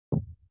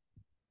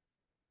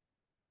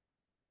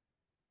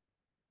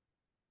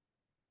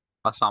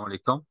Assalamu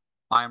alaikum.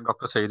 I am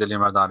Dr.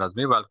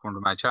 𝐒𝐤𝐞𝐭𝐜𝐡. Welcome to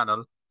my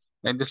channel.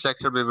 In this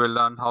lecture, we will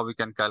learn how we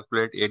can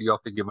calculate area of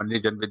a given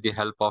region with the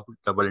help of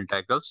double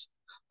integrals.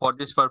 For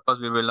this purpose,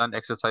 we will learn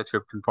exercise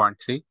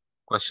 15.3,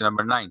 question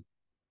number 9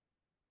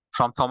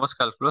 from Thomas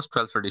Calculus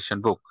 12th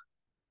edition book.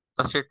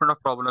 The statement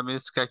of problem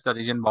is sketch the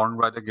region bounded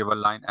by the given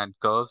line and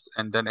curves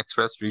and then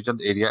express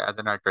region's area as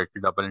an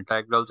iterative double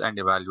integrals and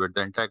evaluate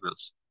the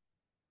integrals.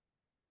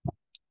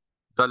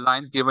 The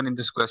lines given in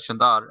this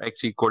question are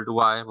x equal to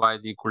y, y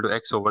is equal to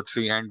x over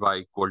 3 and y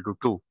equal to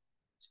 2.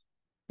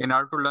 In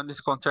order to learn this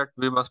concept,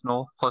 we must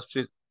know what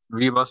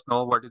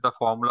is the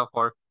formula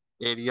for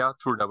area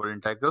through double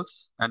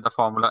integrals, and the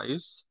formula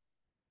is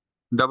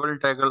double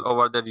integral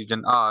over the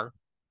region R.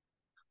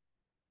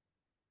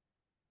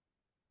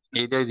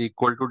 Area is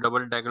equal to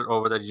double integral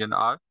over the region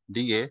R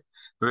dA,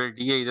 where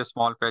dA is a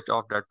small patch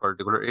of that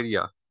particular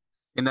area.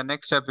 In the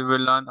next step, we will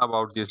learn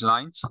about these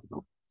lines.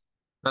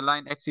 The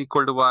line x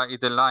equal to y is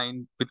a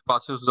line which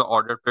passes through the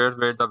ordered pair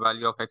where the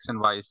value of x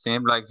and y is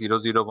same, like 0,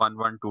 0, 1,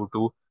 1, 2,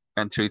 2,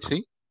 and 3,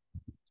 3.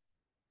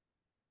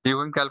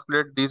 You can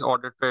calculate these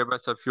ordered pair by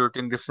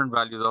substituting different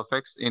values of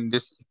x in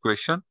this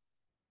equation,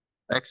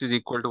 x is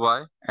equal to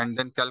y, and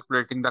then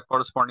calculating the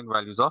corresponding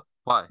values of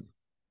y.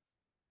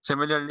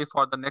 Similarly,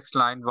 for the next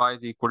line, y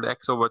is equal to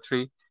x over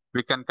 3,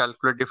 we can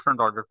calculate different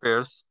ordered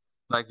pairs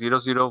like 0,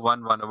 0,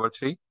 1, 1 over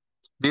 3.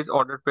 These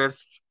ordered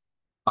pairs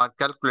are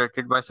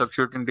calculated by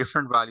substituting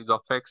different values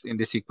of x in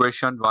this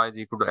equation, y is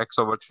equal to x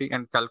over 3,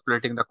 and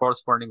calculating the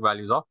corresponding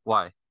values of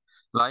y.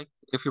 Like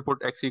if you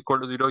put x equal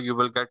to 0, you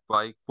will get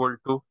y equal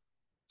to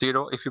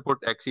 0. If you put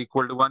x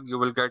equal to 1, you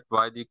will get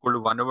y is equal to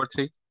 1 over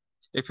 3.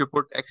 If you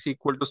put x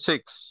equal to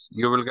 6,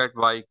 you will get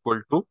y equal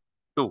to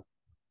 2.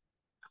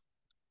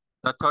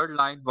 The third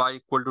line, y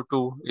equal to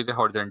 2, is a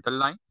horizontal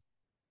line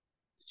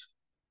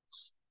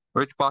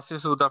which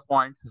passes through the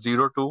point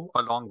 0, 2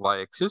 along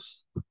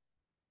y-axis.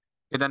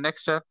 In the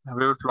next step,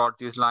 we will plot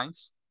these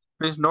lines.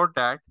 Please note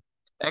that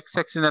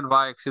x-axis and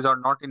y-axis are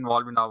not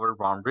involved in our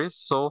boundaries,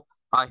 so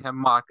I have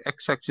marked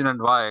x-axis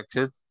and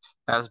y-axis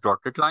as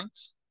dotted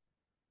lines.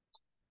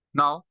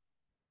 Now,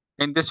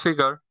 in this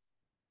figure,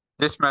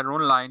 this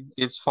maroon line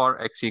is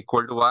for x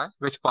equal to y,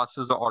 which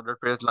passes the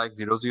ordered pairs like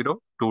 0, 0,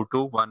 2,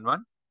 2, 1,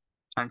 1,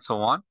 and so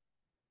on.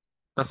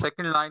 The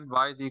second line,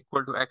 y is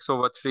equal to x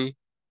over 3,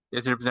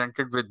 is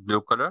represented with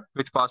blue color,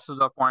 which passes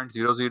the point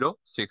 0, 0,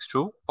 6,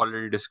 2,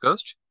 already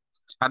discussed.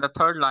 And the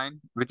third line,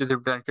 which is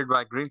represented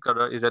by green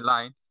color, is a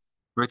line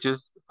which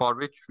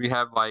we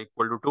have y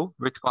equal to 2,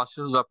 which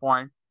passes the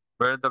point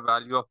where the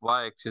value of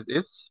y-axis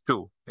is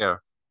 2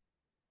 here.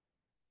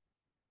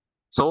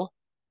 So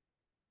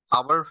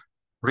our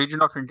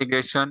region of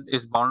integration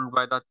is bounded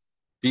by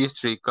these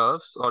three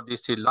curves or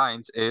these three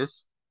lines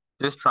is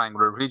this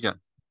triangular region.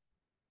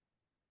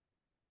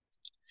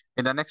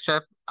 In the next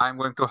step, I'm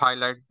going to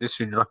highlight this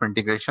region of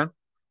integration.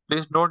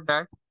 Please note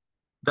that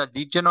the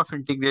region of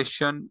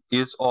integration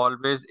is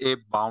always a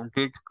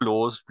bounded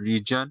closed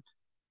region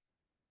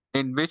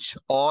in which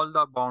all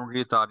the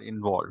boundaries are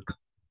involved.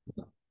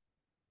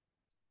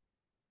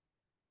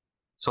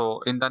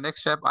 So in the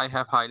next step, I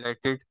have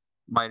highlighted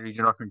my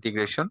region of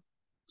integration.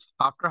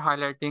 After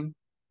highlighting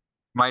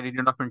my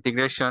region of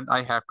integration,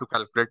 I have to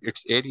calculate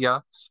its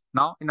area.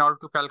 Now, in order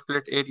to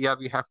calculate area,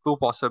 we have two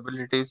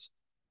possibilities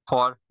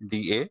for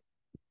dA.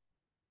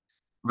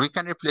 We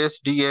can replace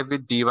dA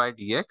with dy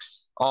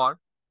dx or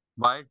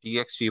by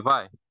dx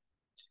dy.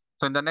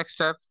 So in the next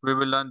step, we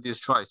will learn these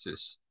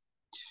choices.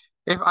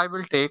 If I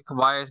will take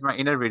y as my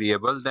inner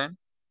variable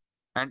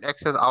and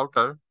x as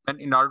outer, then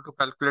in order to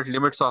calculate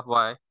limits of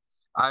y,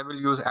 I will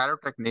use arrow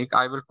technique.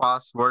 I will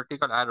pass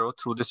vertical arrow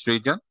through this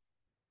region.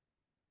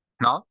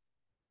 Now,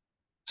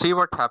 see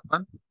what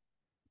happened.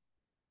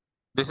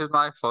 This is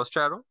my first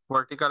arrow,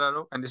 vertical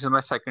arrow, and this is my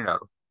second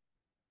arrow.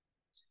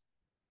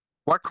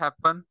 What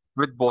happened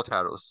with both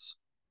arrows?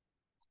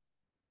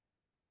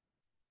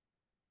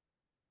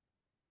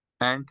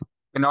 And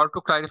in order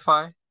to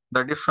clarify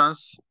the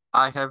difference,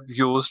 I have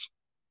used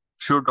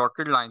few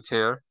dotted lines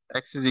here,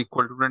 x is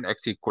equal to 2 and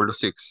x equal to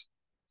 6.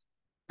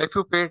 If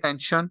you pay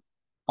attention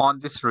on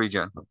this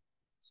region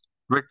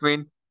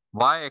between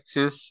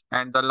y-axis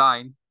and the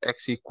line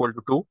x equal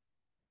to 2,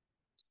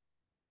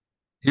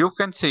 you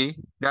can see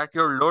that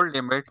your lower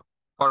limit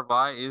for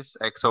y is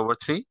x over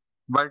 3,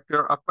 but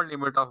your upper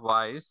limit of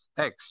y is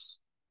x.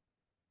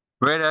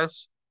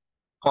 Whereas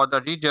for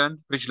the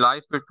region which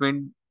lies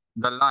between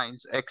the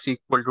lines x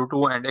equal to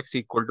 2 and x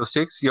equal to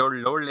 6, your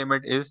lower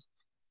limit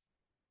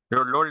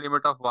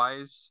of y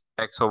is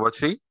x over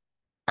 3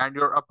 and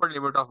your upper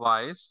limit of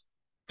y is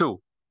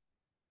 2.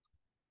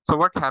 So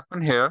what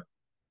happened here?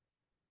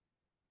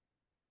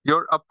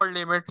 Your upper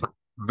limit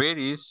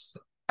varies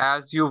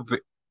as you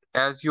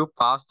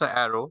pass the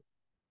arrow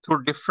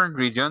through different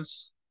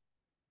regions,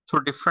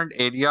 through different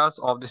areas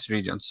of these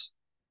regions.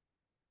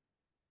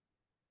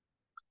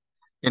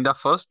 In the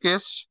first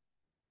case,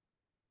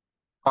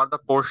 for the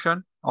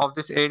portion of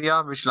this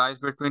area which lies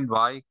between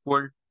y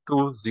equal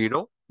to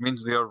 0,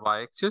 means your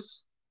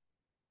y-axis,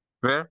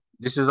 where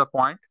this is a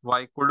point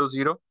y equal to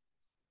 0,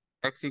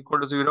 x equal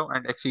to 0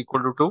 and x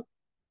equal to 2,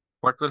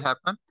 what will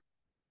happen?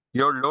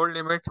 Your lower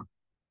limit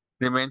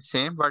remains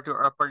same, but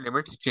your upper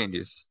limit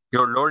changes.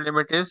 Your lower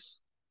limit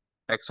is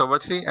x over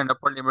 3 and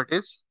upper limit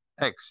is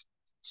x.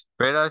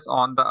 Whereas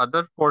on the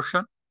other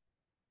portion,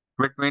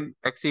 between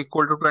x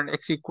equal to 2 and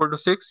x equal to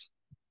 6,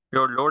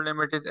 your lower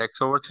limit is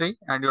x over 3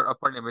 and your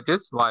upper limit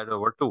is y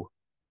over 2.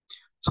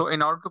 So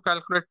in order to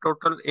calculate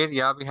total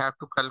area, we have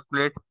to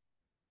calculate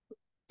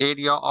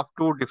area of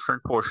two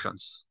different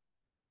portions.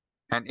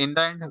 And in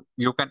the end,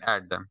 you can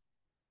add them.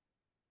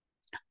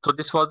 So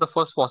this was the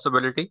first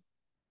possibility.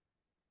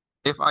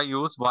 If I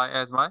use y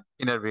as my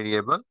inner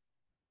variable.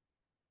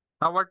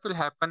 Now what will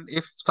happen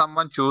if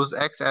someone choose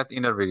x as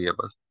inner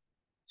variable?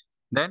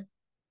 Then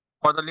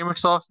for the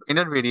limits of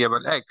inner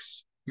variable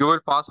x, you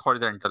will pass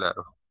horizontal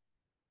arrow.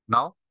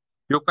 Now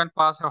you can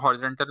pass a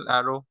horizontal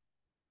arrow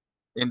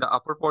in the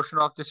upper portion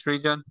of this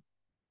region,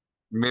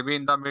 maybe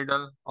in the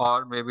middle,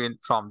 or maybe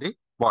from the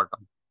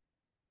bottom.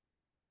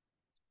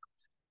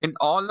 In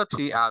all the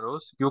three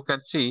arrows, you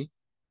can see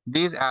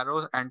these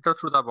arrows enter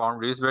through the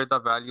boundaries where the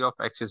value of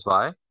x is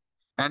y,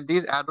 and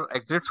these arrows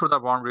exit through the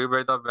boundary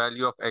where the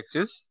value of x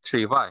is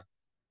 3y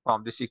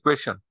from this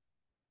equation.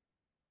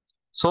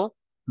 So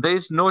there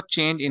is no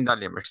change in the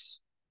limits.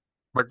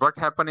 But what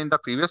happened in the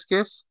previous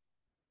case?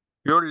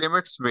 Your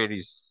limits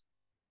varies.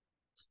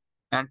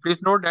 And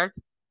please note that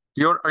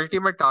your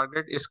ultimate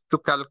target is to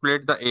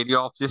calculate the area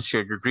of this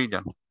shaded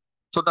region.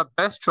 So the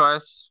best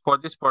choice for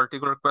this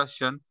particular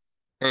question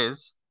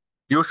is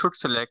you should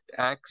select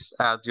x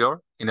as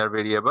your inner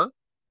variable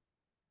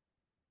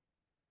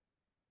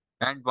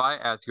and y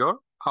as your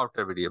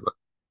outer variable.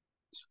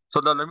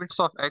 So the limits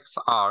of x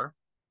are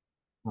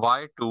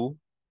y to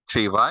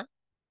 3y.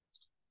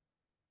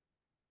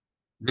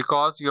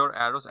 Because your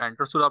arrows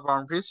enter through the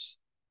boundaries,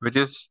 which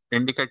is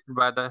indicated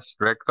by the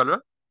red color,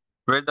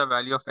 where the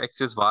value of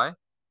x is y,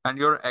 and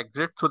your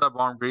exit through the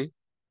boundary,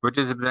 which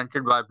is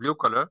represented by blue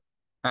color,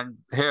 and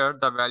here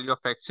the value of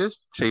x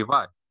is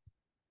 3y.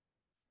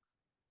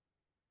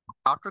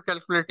 After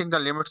calculating the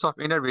limits of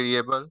inner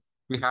variable,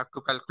 we have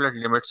to calculate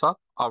limits of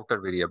outer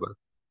variable.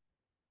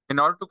 In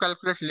order to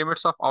calculate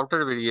limits of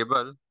outer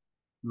variable,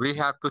 we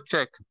have to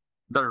check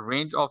the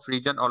range of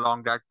region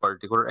along that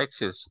particular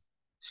axis.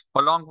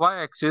 Along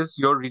y-axis,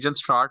 your region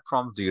starts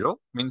from 0,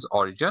 means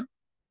origin,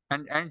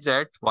 and ends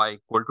at y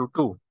equal to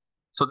 2.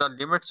 So the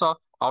limits of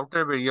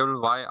outer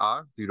variable y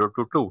are 0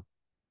 to 2.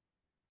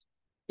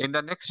 In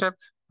the next step,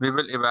 we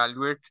will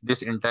evaluate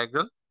this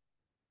integral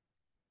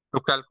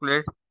to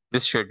calculate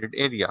this shaded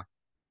area.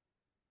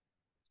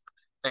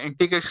 The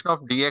integration of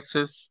dx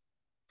is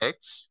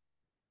x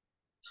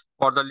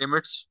for the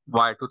limits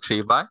y to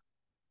 3y.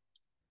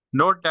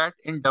 Note that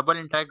in double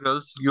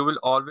integrals, you will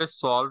always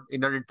solve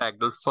inner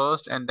integral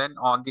first, and then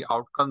on the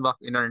outcomes of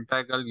inner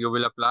integral, you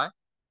will apply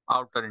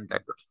outer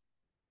integral.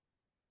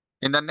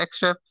 In the next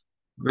step,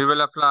 we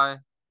will apply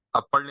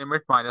upper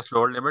limit minus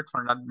lower limit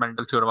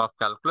fundamental theorem of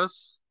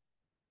calculus.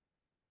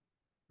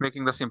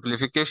 Making the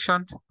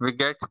simplification, we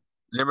get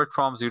limit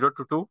from 0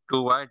 to 2,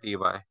 2y dy.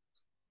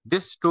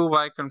 This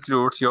 2y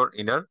concludes your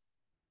inner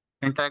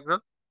integral.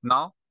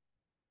 Now,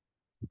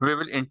 we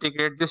will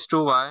integrate this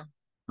 2y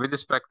with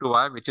respect to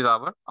y, which is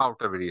our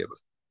outer variable.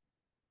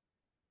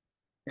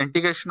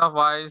 Integration of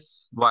y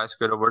is y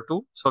square over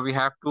 2. So we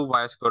have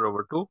 2y square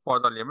over 2 for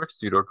the limits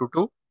 0 to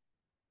 2.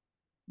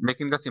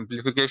 Making the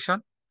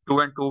simplification, 2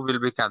 and 2 will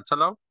be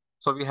cancelled out.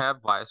 So we have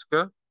y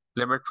square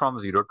limit from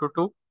 0 to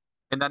 2.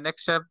 In the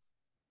next step,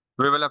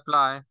 we will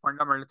apply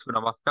fundamental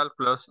theorem of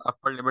calculus,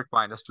 upper limit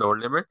minus lower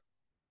limit.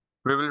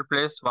 We will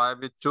replace y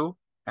with 2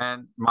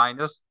 and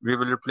minus, we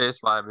will replace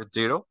y with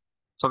 0.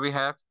 So we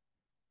have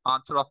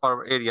answer of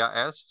our area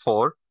as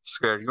 4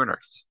 square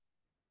units.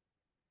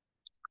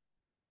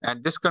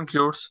 And this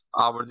concludes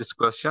our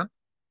discussion.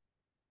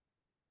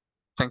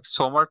 Thanks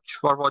so much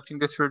for watching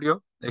this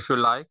video. If you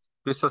like,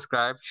 please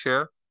subscribe,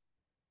 share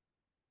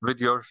with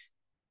your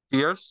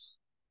peers.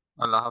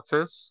 Allah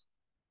Hafiz.